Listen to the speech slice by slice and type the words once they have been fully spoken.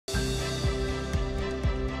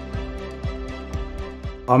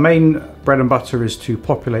Our main bread and butter is to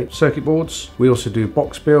populate circuit boards. We also do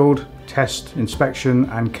box build, test, inspection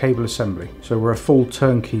and cable assembly. So we're a full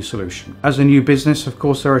turnkey solution. As a new business, of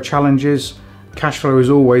course, there are challenges. Cash flow is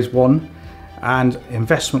always one, and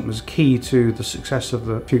investment was key to the success of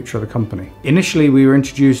the future of the company. Initially, we were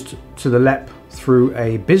introduced to the LEP through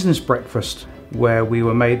a business breakfast where we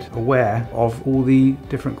were made aware of all the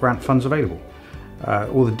different grant funds available.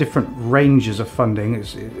 All the different ranges of funding,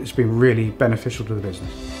 it's been really beneficial to the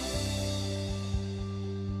business.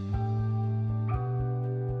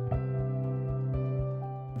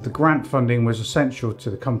 The grant funding was essential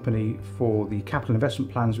to the company for the capital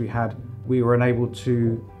investment plans we had. We were enabled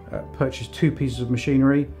to purchase 2 pieces of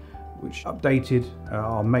machinery which updated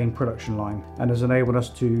our main production line and has enabled us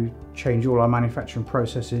to change all our manufacturing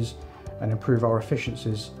processes and improve our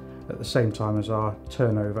efficiencies at the same time as our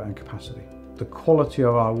turnover and capacity. The quality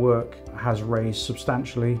of our work has raised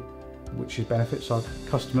substantially, which benefits our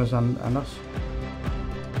customers and us.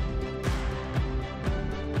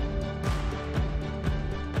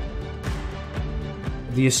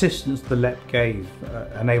 The assistance the LEP gave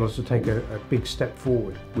enabled us to take a big step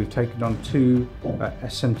forward. We've taken on 2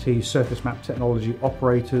 SMT surface map technology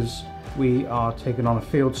operators. We are taking on a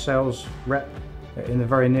field sales rep in the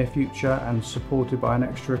very near future and supported by an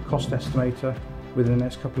extra cost estimator within the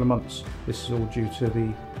next couple of months. This is all due to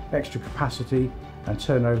the extra capacity and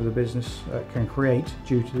turnover the business can create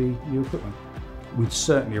due to the new equipment. We'd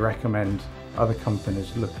certainly recommend other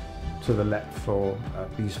companies look to the LEP for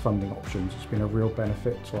these funding options. It's been a real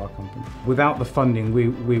benefit to our company. Without the funding,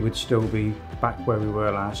 we would still be back where we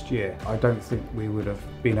were last year. I don't think we would have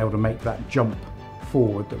been able to make that jump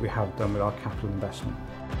forward that we have done with our capital investment.